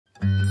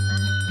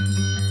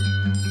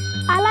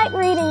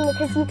like reading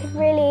because you can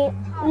really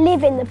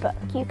live in the book.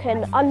 You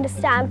can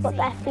understand what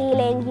they're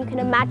feeling, you can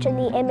imagine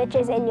the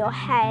images in your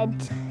head.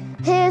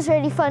 Here's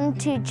really fun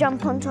to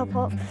jump on top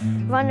of,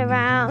 run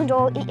around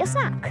or eat your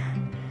snack.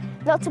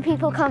 Lots of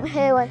people come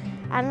here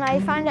and I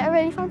find it a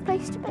really fun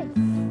place to be.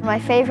 My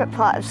favourite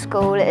part of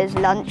school is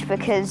lunch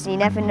because you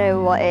never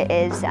know what it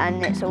is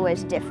and it's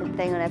always a different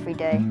thing on every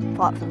day,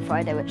 apart from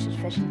Friday, which is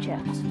fish and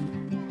chips.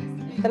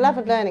 The love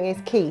of learning is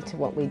key to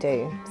what we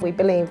do. We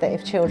believe that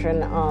if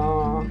children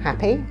are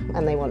happy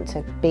and they want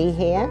to be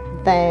here,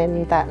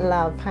 then that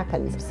love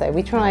happens. So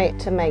we try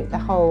to make the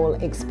whole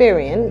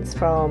experience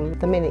from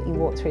the minute you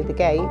walk through the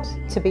gate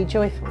to be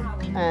joyful,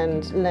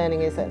 and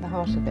learning is at the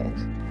heart of it.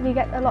 We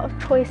get a lot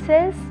of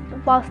choices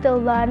while still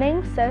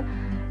learning, so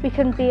we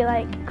can be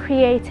like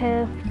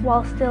creative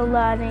while still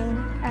learning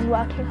and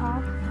working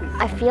hard.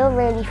 I feel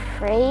really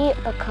free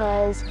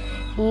because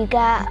you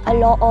get a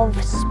lot of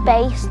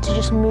space to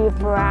just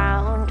move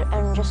around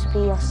and just be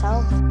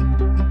yourself.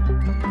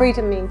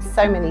 Freedom means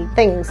so many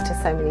things to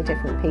so many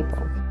different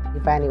people. We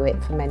value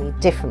it for many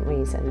different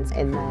reasons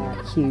in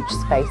the huge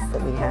space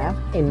that we have,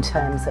 in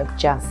terms of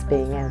just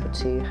being able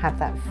to have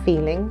that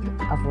feeling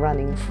of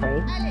running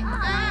free.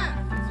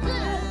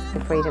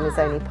 The freedom is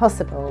only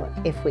possible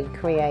if we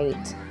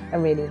create a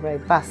really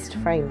robust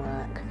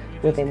framework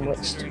within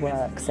which to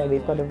work. So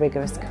we've got a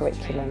rigorous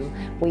curriculum.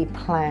 We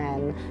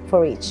plan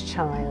for each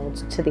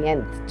child to the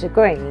nth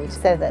degree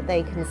so that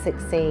they can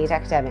succeed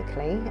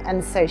academically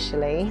and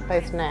socially,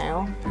 both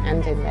now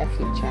and in their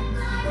future.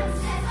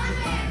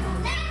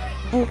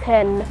 You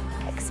can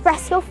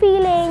express your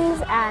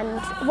feelings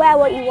and wear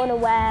what you want to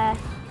wear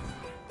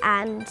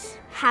and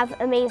have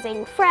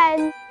amazing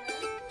friends.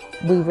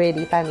 We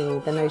really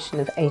value the notion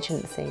of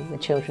agency, the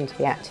children to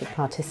be active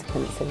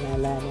participants in their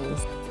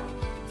learnings.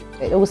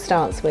 It all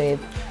starts with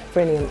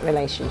brilliant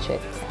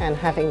relationships and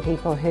having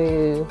people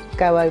who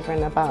go over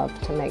and above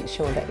to make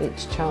sure that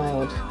each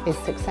child is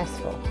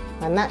successful.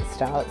 And that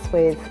starts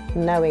with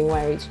knowing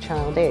where each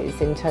child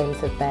is in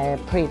terms of their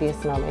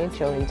previous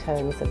knowledge, or in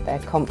terms of their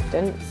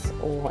confidence,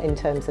 or in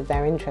terms of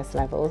their interest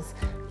levels,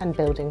 and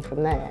building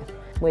from there.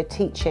 We're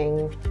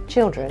teaching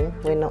children,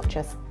 we're not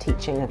just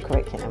teaching a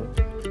curriculum.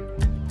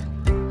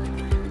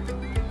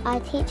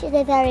 Our teachers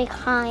are very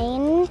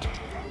kind.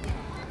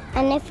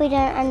 And if we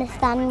don't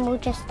understand, we'll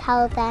just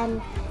tell them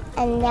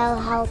and they'll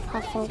help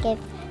us and give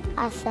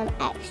us some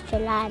extra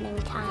learning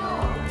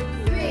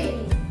time.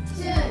 3,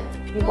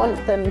 2. You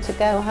want them to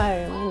go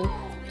home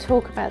and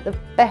talk about the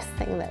best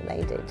thing that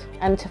they did,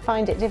 and to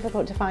find it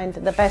difficult to find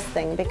the best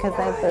thing because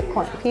there were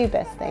quite a few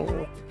best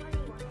things.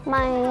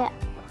 My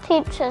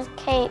teachers,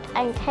 Kate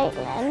and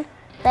Caitlin,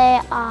 they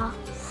are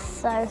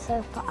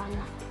so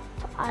fun.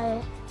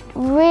 I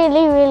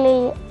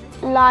really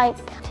like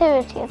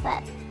activities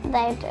that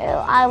they do.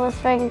 I was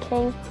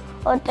thinking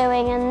of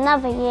doing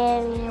another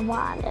year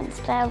 1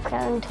 instead of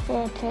going to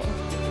year 2.